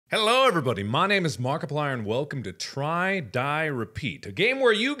Hello everybody, my name is Markiplier and welcome to Try, Die, Repeat, a game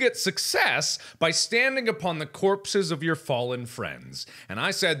where you get success by standing upon the corpses of your fallen friends. And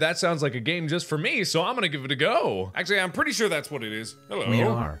I said that sounds like a game just for me, so I'm gonna give it a go. Actually, I'm pretty sure that's what it is. Hello. We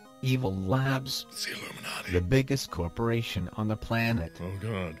are Evil Labs, It's the Illuminati. the biggest corporation on the planet. Oh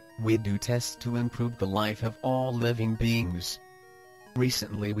god. We do tests to improve the life of all living beings.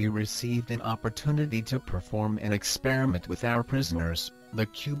 Recently we received an opportunity to perform an experiment with our prisoners, the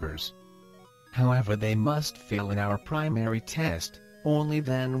Cubers. However, they must fail in our primary test, only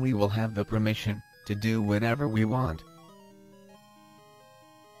then we will have the permission to do whatever we want.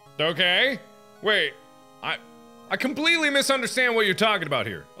 Okay. Wait, I completely misunderstand what you're talking about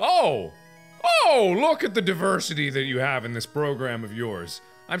here. Oh, look at the diversity that you have in this program of yours.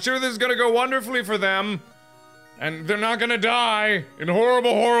 I'm sure this is gonna go wonderfully for them. And they're not gonna die in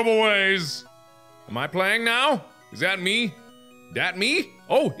horrible, horrible ways. Am I playing now? Is that me? Dat me?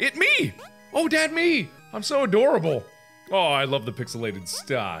 Oh, it me! Oh, dat me! I'm so adorable. Oh, I love the pixelated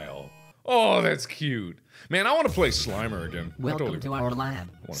style. Oh, that's cute. Man, I want to play Slimer again. Welcome to our lab,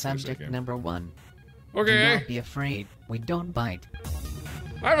 subject number 1. Okay. Do not be afraid, we don't bite.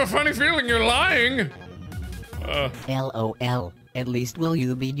 I have a funny feeling you're lying. LOL, at least will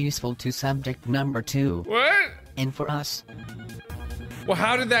you be useful to subject number 2. What? And for us. Well,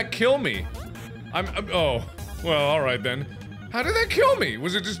 how did that kill me? Oh, well, alright then. How did that kill me?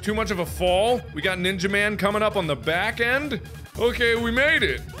 Was it just too much of a fall? We got Ninja Man coming up on the back end? Okay, we made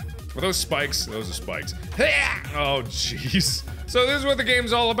it. Were those spikes? Those are spikes. Oh, jeez. So this is what the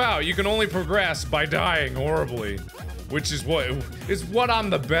game's all about. You can only progress by dying horribly. Which is what I'm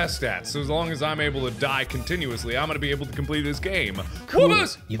the best at. So as long as I'm able to die continuously, I'm gonna be able to complete this game. Cool,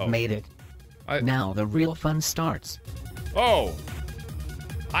 Whoopus! you've made it. Now the real fun starts. Oh.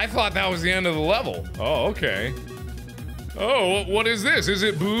 I thought that was the end of the level. Oh, okay. Oh, what is this? Is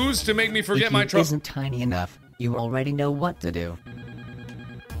it booze to make me forget my trouble? If you isn't tiny enough, you already know what to do.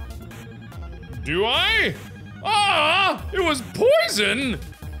 Do I? Ah! It was poison!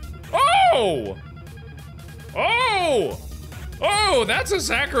 Oh! Oh! Oh, that's a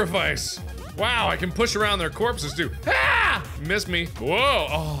sacrifice! Wow, I can push around their corpses too. Ah! Missed me. Whoa!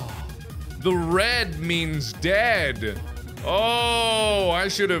 Oh. The red means dead. Oh, I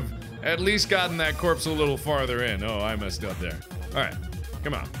should have at least gotten that corpse a little farther in. Oh, I messed up there. Alright,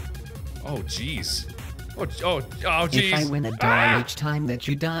 come on. Oh, jeez. Oh, jeez. If I win a dollar each time that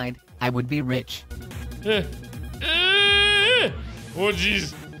you died, I would be rich. Oh,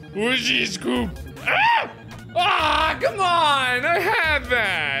 jeez. Oh, jeez, Scoop. Ah! Ah, come on! I had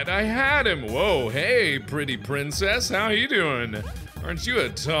that! I had him. Whoa, hey, pretty princess. How you doing? Aren't you a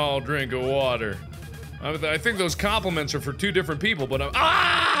tall drink of water? I think those compliments are for two different people, but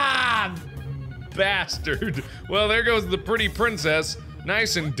ah! Bastard. Well, there goes the pretty princess.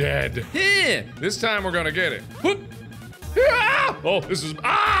 Nice and dead. This time we're gonna get it. Whoop. Ah! Oh, this is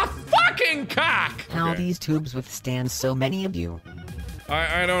fucking cock! How these tubes withstand so many of you?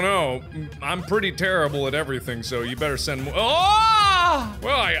 I don't know. I'm pretty terrible at everything, so you better send more. Oh!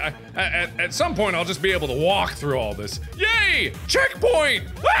 Well, at some point I'll just be able to walk through all this. Yay! Checkpoint!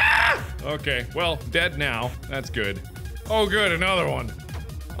 Ah! Okay, well, dead now. That's good. Oh, good, another one.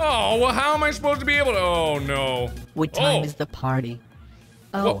 Oh, well, how am I supposed to be able to? Oh, no. What time is the party?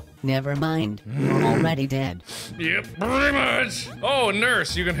 Oh, never mind. You're already dead. Yep, pretty much. Oh,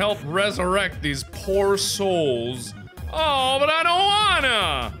 nurse, you can help resurrect these poor souls. Oh, but I don't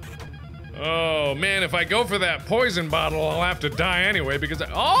wanna! Oh, man, if I go for that poison bottle, I'll have to die anyway because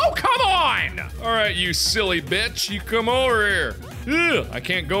oh, come on! Alright, you silly bitch, you come over here. Ugh, I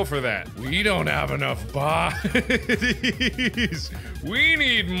can't go for that. We don't have enough bodies. We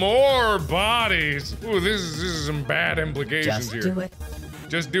need more bodies. Ooh, this is some bad implications here. Just do it.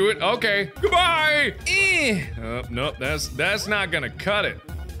 Just do it? Okay. Goodbye! Nope, that's not gonna cut it.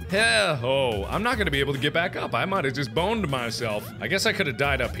 Oh, I'm not gonna be able to get back up. I might have just boned myself. I guess I could have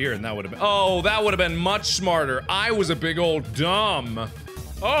died up here and that would have been— oh, that would have been much smarter. I was a big old dumb.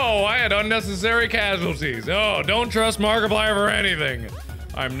 Oh, I had unnecessary casualties. Oh, don't trust Markiplier for anything.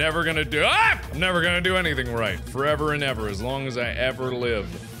 I'm never gonna do— I'm never gonna do anything right. Forever and ever, as long as I ever live.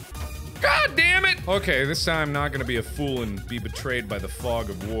 God damn it! Okay, this time I'm not gonna be a fool and be betrayed by the fog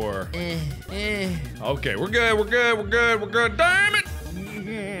of war. Okay, we're good. Damn it!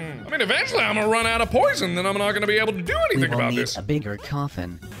 I mean, eventually I'm gonna run out of poison, then I'm not gonna be able to do anything about this. A bigger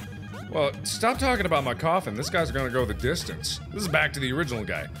coffin. Well, stop talking about my coffin. This guy's gonna go the distance. This is back to the original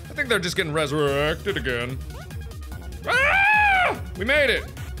guy. I think they're just getting resurrected again. Ah! We made it!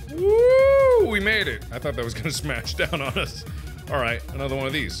 Woo! We made it. I thought that was gonna smash down on us. Alright, another one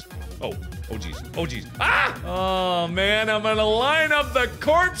of these. Oh, oh jeez, oh jeez. Ah! Oh man, I'm gonna line up the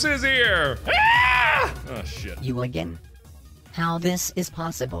corpses here. Ah! Oh shit. You again. How this is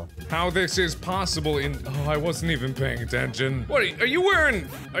possible? How this is possible in? Oh, I wasn't even paying attention. What are you wearing?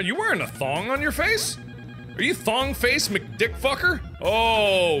 Are you wearing a thong on your face? Are you thong face McDick fucker?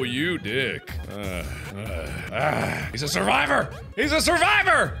 Oh, you dick. He's a survivor! He's a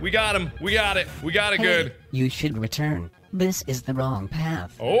survivor! We got him. We got it. We got it good. You should return. This is the wrong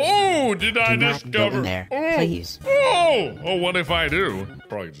path. Oh, did I Do not discover? go in there, please. Oh, what if I do?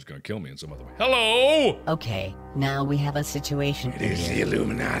 Probably just gonna kill me in some other way. Hello? Okay, now we have a situation It is the here.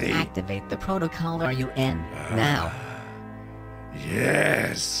 Illuminati. Activate the protocol or you end. Now.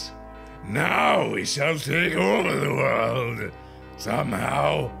 Yes. Now we shall take over the world.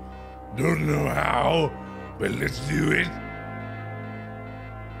 Somehow. Don't know how, but let's do it.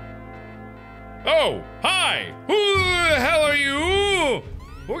 Oh, hi! Who the hell are you?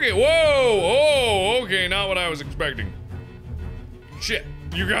 Okay, whoa, oh, okay, not what I was expecting. Shit,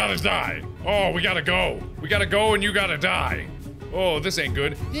 you gotta die. Oh, we gotta go. We gotta go and you gotta die. Oh, this ain't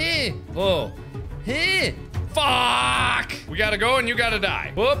good. Oh, fuck! We gotta go and you gotta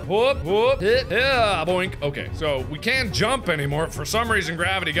die. Whoop, whoop, whoop, yeah, boink. Okay, so we can't jump anymore. For some reason,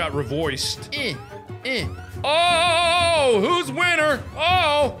 gravity got revoiced. Oh, who's winner?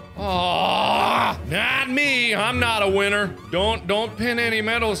 Oh, not me. I'm not a winner. Don't pin any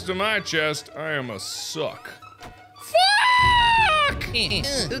medals to my chest. I am a suck. Fuck!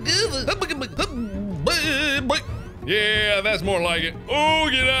 Yeah, that's more like it. Oh,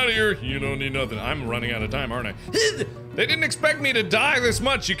 get out of here. You don't need nothing. I'm running out of time, aren't I? They didn't expect me to die this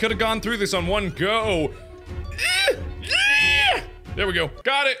much. You could have gone through this on one go. There we go.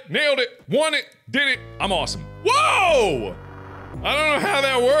 Got it. Nailed it. Won it. Did it. I'm awesome. Whoa! I don't know how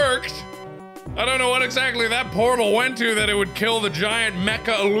that worked. I don't know what exactly that portal went to that it would kill the giant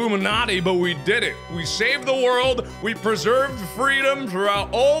mecha Illuminati, but we did it. We saved the world. We preserved freedom throughout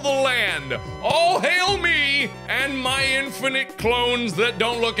all the land. All hail me and my infinite clones that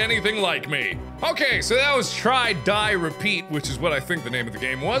don't look anything like me. Okay, so that was try, die, repeat, which is what I think the name of the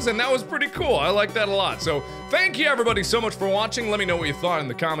game was, and that was pretty cool. I like that a lot. So thank you everybody so much for watching. Let me know what you thought in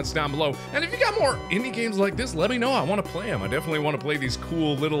the comments down below. And if you got more indie games like this, let me know. I want to play them. I definitely want to play these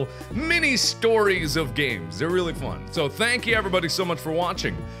cool little mini stories of games. They're really fun. So thank you everybody so much for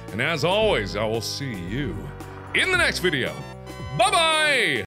watching. And as always, I will see you in the next video. Bye-bye!